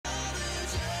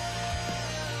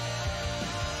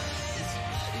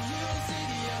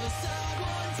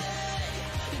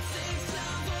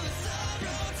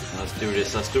Let's do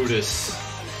this, let's do this.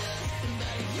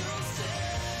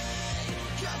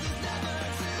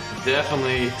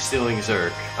 Definitely stealing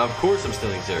Zerk. Of course I'm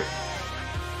stealing Zerk.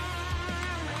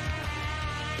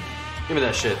 Give me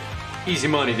that shit. Easy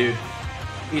money, dude.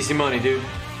 Easy money, dude.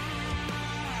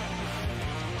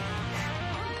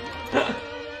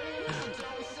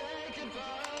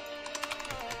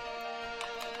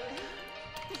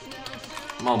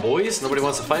 Come on, boys. Nobody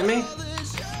wants to fight me?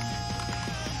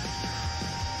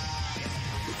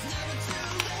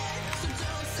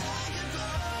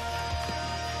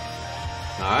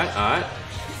 Alright, alright.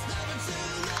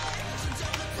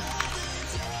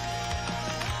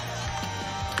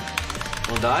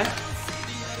 We'll die.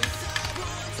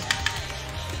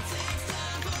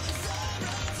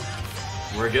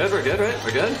 We're good, right?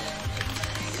 We're good.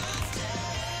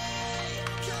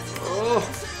 Oh.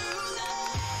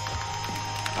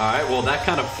 Alright, well that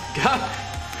kind of got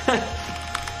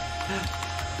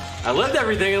I lived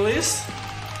everything at least.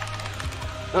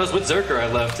 That was with Zerker I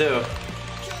left too.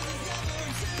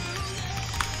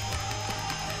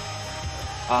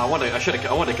 I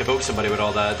wanted to evoke somebody with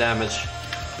all that damage.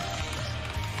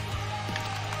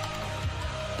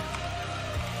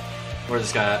 Where's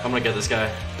this guy at? I'm gonna get this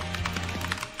guy.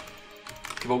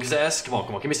 Evoke his ass. Come on,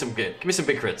 give me some big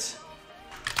crits.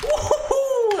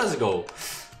 Woohoo! Let's go.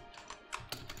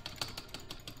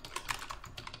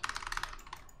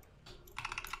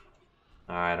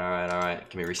 Alright.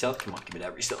 Give me restealth. Come on, give me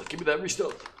that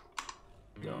restealth.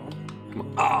 Go. Come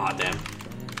on. Ah, damn.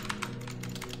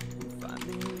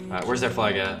 Alright, where's their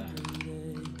flag at?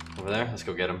 Over there? Let's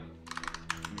go get him.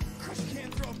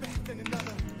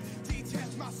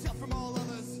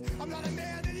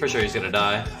 Pretty sure he's gonna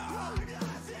die.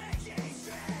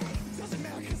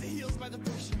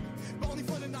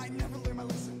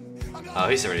 Oh,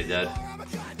 he's already dead.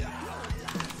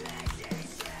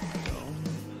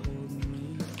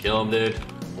 Kill him, dude.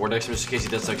 Vortex just in case he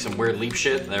does like some weird leap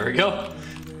shit. There we go.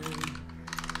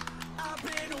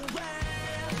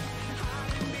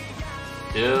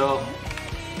 Kill.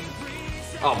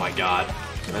 Oh my god.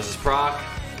 There's his proc.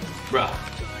 Bruh.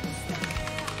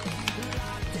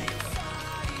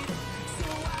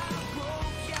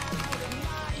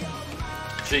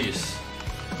 Jeez.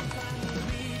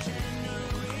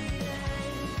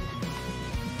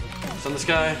 Stun this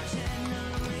guy.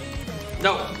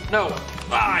 No.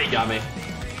 Ah, he got me.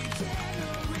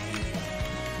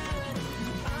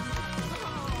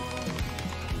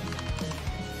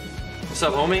 What's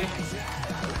up, homie?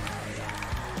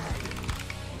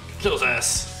 Kill his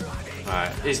ass.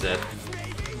 Alright, he's dead.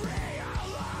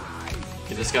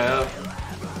 Get this guy up.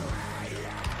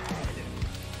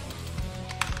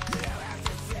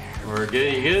 We're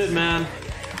good, man.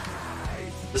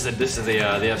 This is the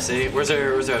FC. Where's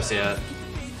their FC at?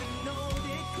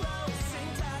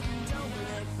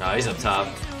 No, he's up top.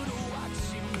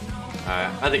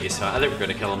 Alright, I think he's fine. I think we're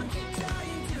gonna kill him.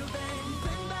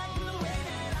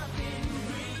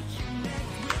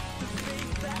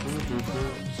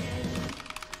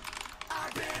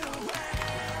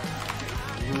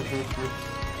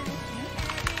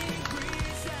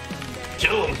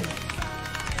 Kill him!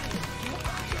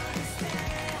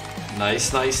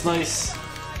 Nice.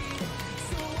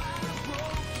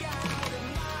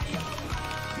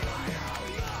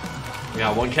 We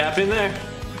got one cap in there.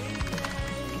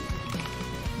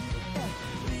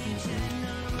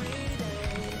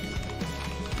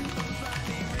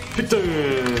 Hit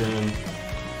him!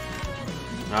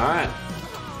 Alright.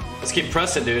 Let's keep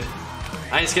pressing, dude.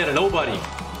 I ain't scared of nobody.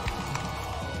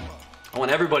 I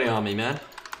want everybody on me, man.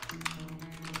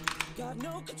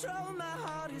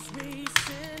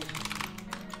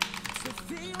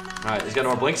 Alright, he's got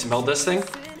more blinks. Meld this thing.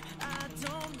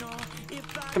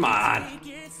 Come on.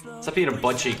 Stop being a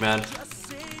butt cheek, man.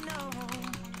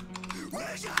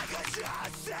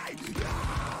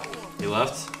 He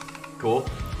left. Cool.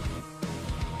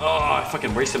 Oh, I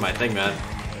fucking wasted my thing, man.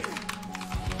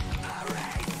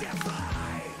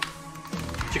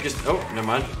 Chick is. Oh, never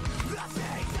mind.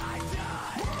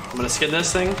 I'm gonna skin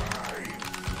this thing.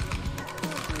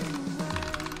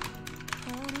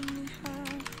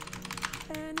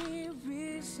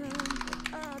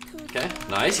 Okay,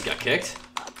 nice. He got kicked.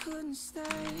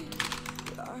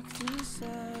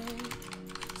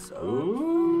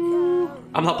 Ooh.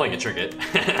 I'm not playing a trinket.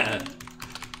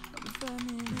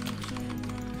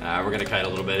 We're gonna kite a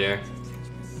little bit here.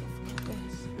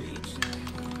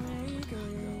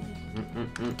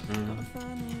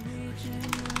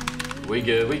 We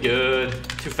good.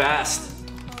 Too fast.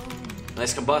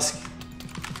 Nice combusk.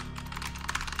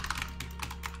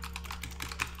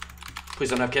 Please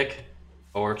don't have kick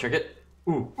or trinket.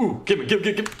 Ooh, give me.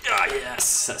 Ah,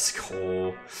 yes, that's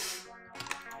cool.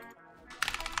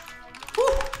 Woo.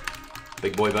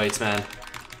 Big boy bites, man.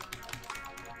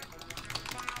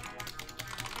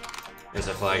 Where's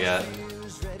that flag at?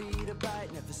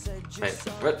 Hey,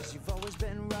 what?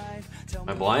 Am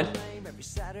I blind?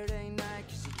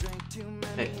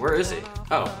 Hey, where is he?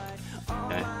 Oh,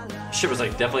 okay. Shit was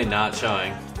like definitely not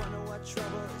showing.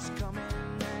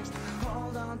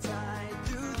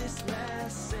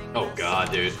 Oh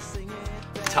god, dude.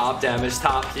 Top damage,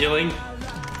 top healing.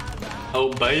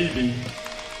 Oh baby.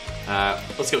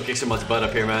 Let's go kick someone's butt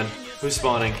up here, man. Who's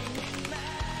spawning?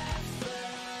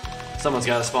 Someone's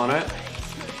gotta spawn, right?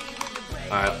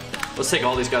 Alright, let's take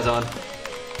all these guys on.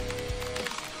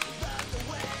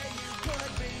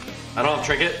 I don't have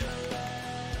trinket.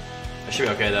 I should be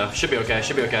okay though. Should be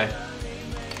okay.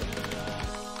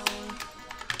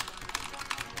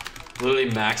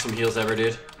 Literally maximum heals ever,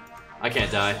 dude. I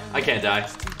can't die.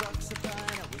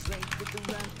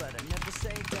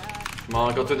 Come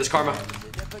on, go through this karma.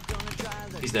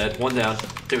 He's dead. One down.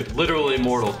 Dude, literally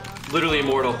immortal.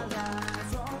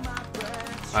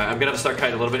 Alright, I'm gonna have to start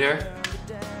kiting a little bit here.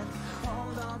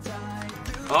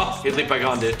 Oh, he leaped back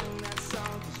on, dude.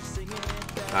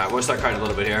 Alright, we'll start kiting a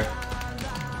little bit here.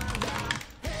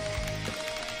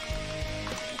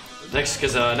 Next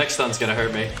stun's gonna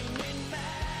hurt me.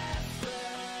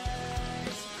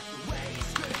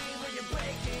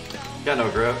 Got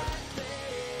no grip.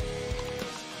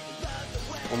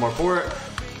 One more for it.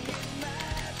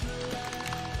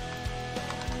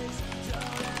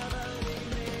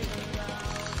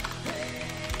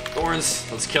 Thorns,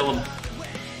 let's kill him.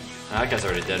 That guy's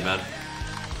already dead, man.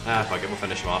 Ah, fuck it, we'll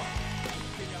finish him off.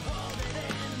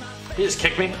 He just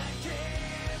kicked me.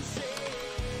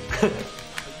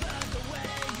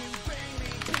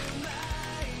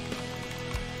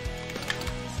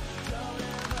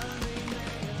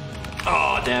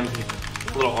 Oh damn,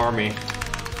 little army.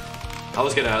 I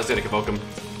was gonna convoke him.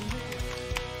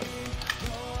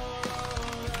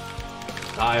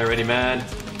 Die already, man.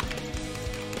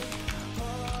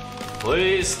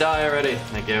 Please die already.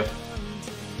 Thank you.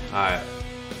 Alright.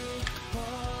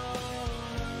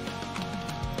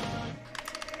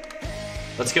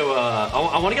 Let's go,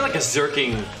 I wanna get like a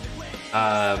Zerking,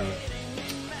 what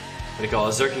do you call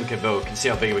it? A Zerking convoke and see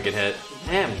how big we can hit.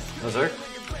 Damn, no Zerk.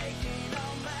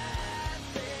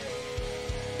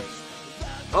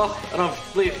 Oh, I don't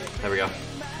have leave. There we go.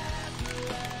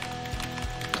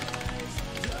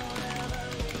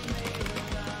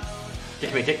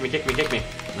 Kick me.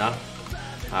 No?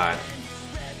 Alright.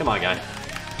 Come on, guy.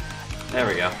 There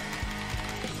we go.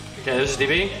 Okay, there's his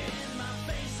DB.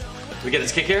 Did we get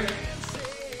his kick here?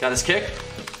 Got his kick.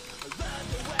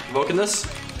 Invoking this.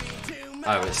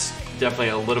 I was definitely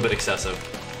a little bit excessive.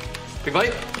 Big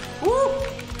bite. Woo!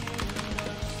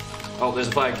 Oh, there's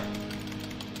a flag.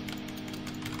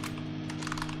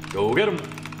 Go get him.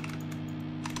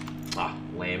 Ah,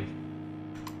 lame.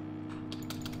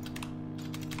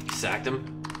 Sacked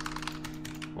him.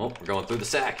 Well, we're going through the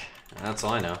sack. That's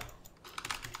all I know.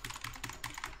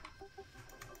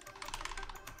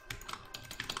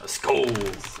 Let's go.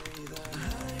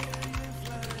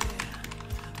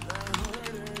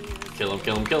 Kill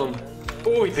him.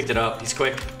 Oh, he picked it up. He's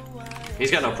quick.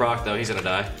 He's got no proc though. He's gonna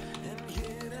die.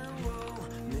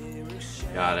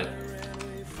 Got it.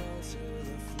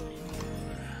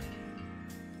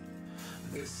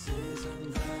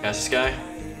 Catch this guy.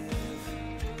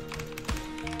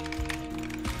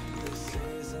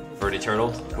 Already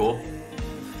turtled. Cool.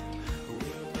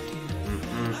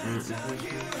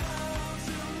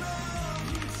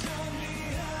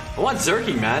 I want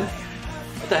Zerking, man.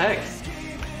 What the heck?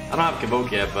 I don't have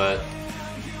Convoke yet, but...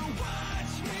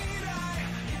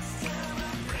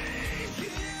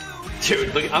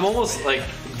 Dude, look, I'm almost like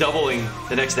doubling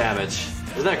the next damage.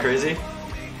 Isn't that crazy?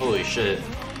 Holy shit.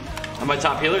 Am I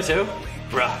top healer too?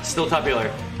 Bruh, still top healer.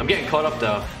 I'm getting caught up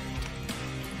though.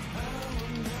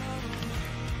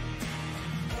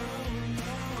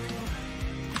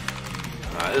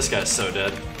 Alright, this guy's so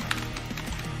dead.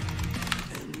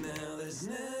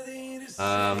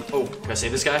 Oh, can I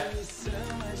save this guy?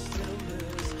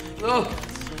 Oh!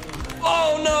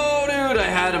 Oh no, dude! I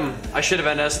had him. I should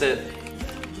have NS'd it.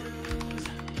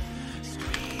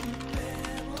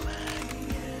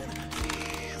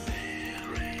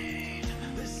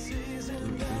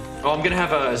 Oh, I'm gonna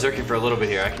have a Zerking for a little bit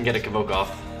here. I can get a Convoke off.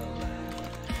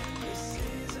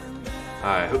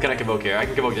 Alright, who can I Convoke here? I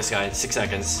can Convoke this guy in 6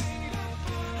 seconds.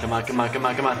 Come on.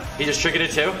 He just triggered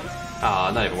it too?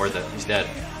 Oh, not even worth it. He's dead.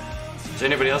 Is there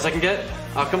anybody else I can get?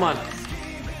 Oh, come on.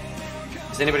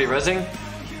 Is anybody rezzing?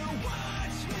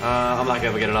 I'm not gonna be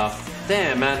able to get it off.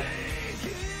 Damn, man.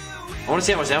 I want to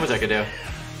see how much damage I could do.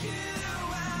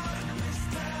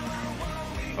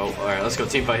 Oh, alright, let's go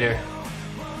team fight here.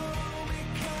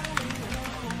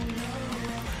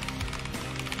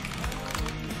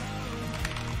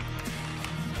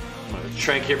 I'm gonna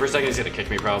trank here for a second. He's gonna kick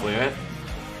me probably, right?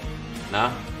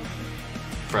 Nah.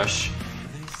 Fresh.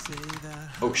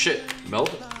 Oh shit,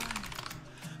 melt.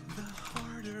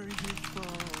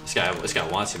 This guy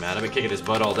wants you, man. I've been kicking his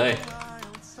butt all day.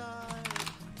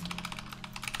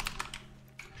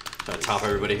 Trying to top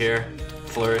everybody here.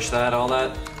 Flourish that, all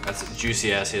that. That's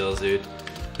juicy ass heals, dude.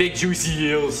 Big juicy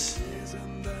heals.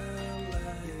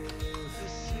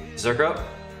 Zerk up.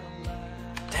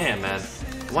 Damn, man.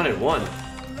 1-1.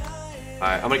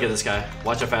 Alright, I'm gonna get this guy.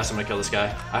 Watch how fast I'm gonna kill this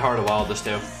guy. I hard a wild this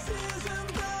too.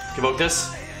 Convoke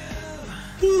this.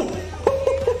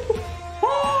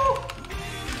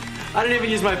 I didn't even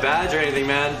use my badge or anything,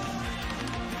 man.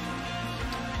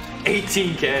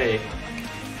 18k.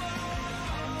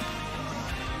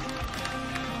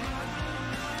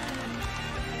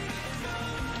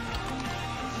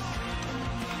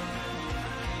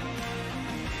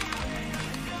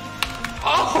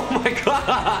 Oh my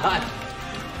god!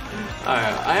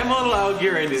 Alright, I am a little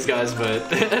outgearing these guys,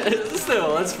 but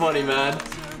still, that's funny, man.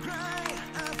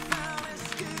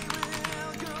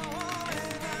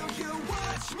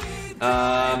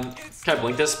 Can I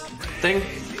blink this thing? I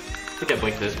think I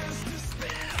blinked it.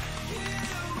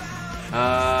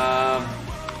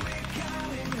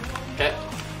 Okay.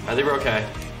 I think we're okay.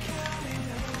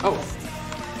 Oh.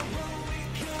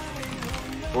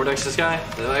 Vortex this guy.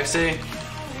 Did I see?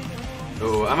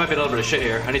 Oh, I might be a little bit of shit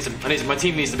here. My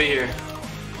team needs to be here.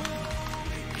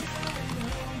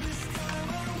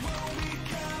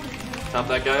 Top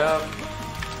that guy up.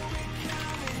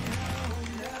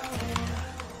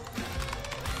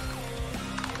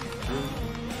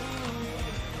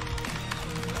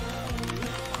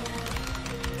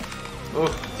 Oh,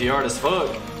 the art as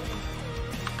fuck.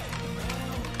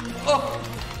 Oh,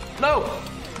 no.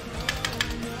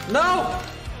 No.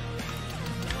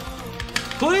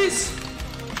 Please.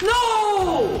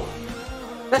 No.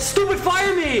 That stupid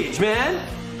fire mage, man.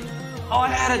 Oh, I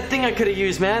had a thing I could have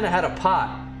used, man. I had a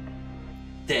pot.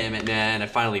 Damn it, man.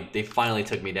 They finally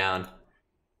took me down.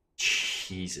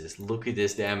 Jesus, look at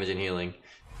this damage and healing.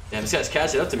 Damn, this guy's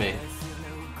catching up to me.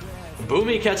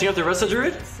 Boomy catching up to the rest of the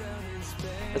Druid?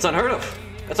 That's unheard of.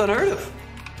 That's unheard of.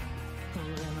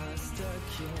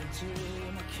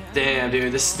 Damn,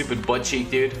 dude, this stupid butt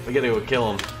cheek, dude. We gotta go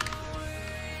kill him.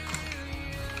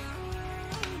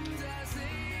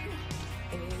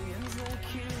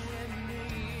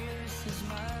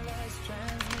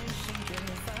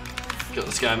 Kill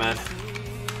this guy, man.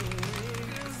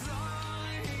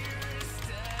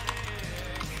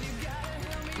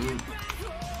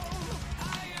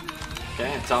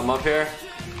 Okay, top him up here.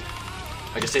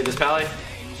 I can save this pally.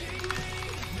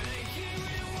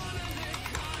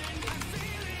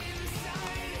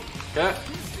 Okay.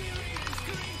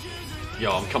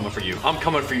 Yo, I'm coming for you. I'm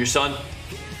coming for you, son.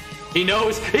 He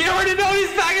knows. He already knows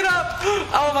he's backing up.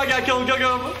 Oh my god, kill him,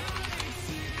 kill him.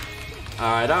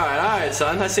 Alright,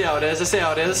 son. I see how it is. I see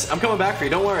how it is. I'm coming back for you.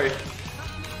 Don't worry.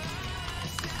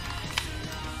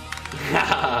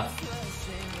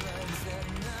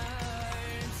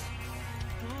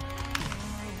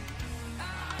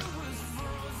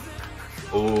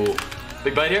 Oh,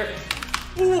 big bite here.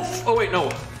 Oof. Oh wait, no.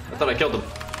 I thought I killed him.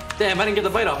 Damn, I didn't get the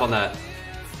bite off on that.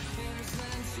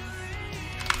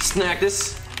 Snack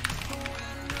this.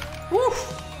 Woof.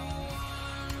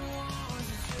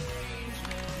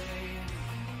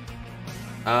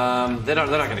 They're not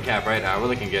gonna cap right now. We're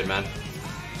looking good, man.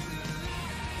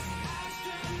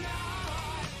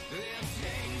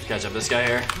 Catch up this guy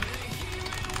here.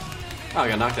 Oh, I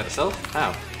got knocked out of self.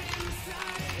 How?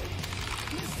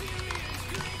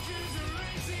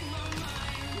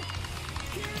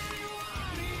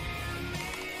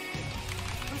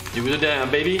 Do the damn,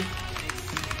 baby.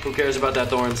 Who cares about that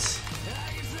thorns?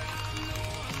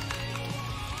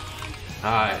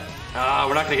 Alright.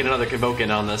 We're not gonna get another Convoke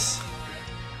in on this.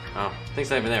 Oh, thing's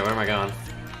not even there. Where am I going?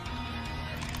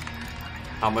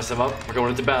 Pop myself up. We're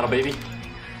going into battle, baby.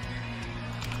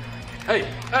 Hey,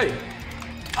 hey!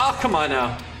 Oh, come on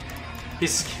now.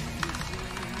 He's...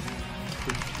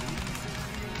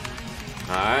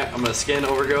 Alright, I'm gonna skin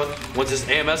Overgrowth. Once this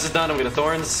AMS is done, I'm gonna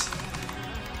Thorns.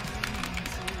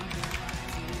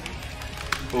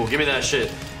 Ooh, give me that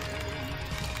shit.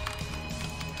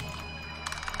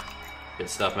 Good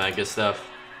stuff, man. Good stuff.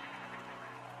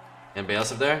 Anybody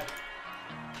else up there?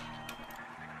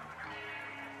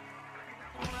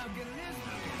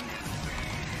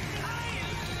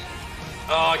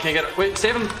 Oh, I can't get it. Wait,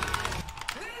 save him.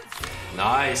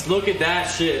 Nice. Look at that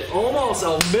shit. Almost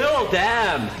a mil.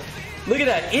 Damn. Look at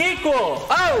that. Equal.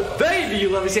 Oh, baby. You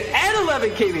let me see. And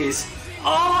 11 KVs.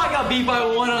 Oh, I got beat by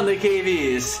 1 on the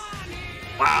KVs.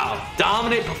 Wow.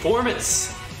 Dominant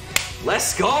performance.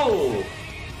 Let's go.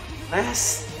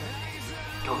 Let's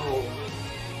go.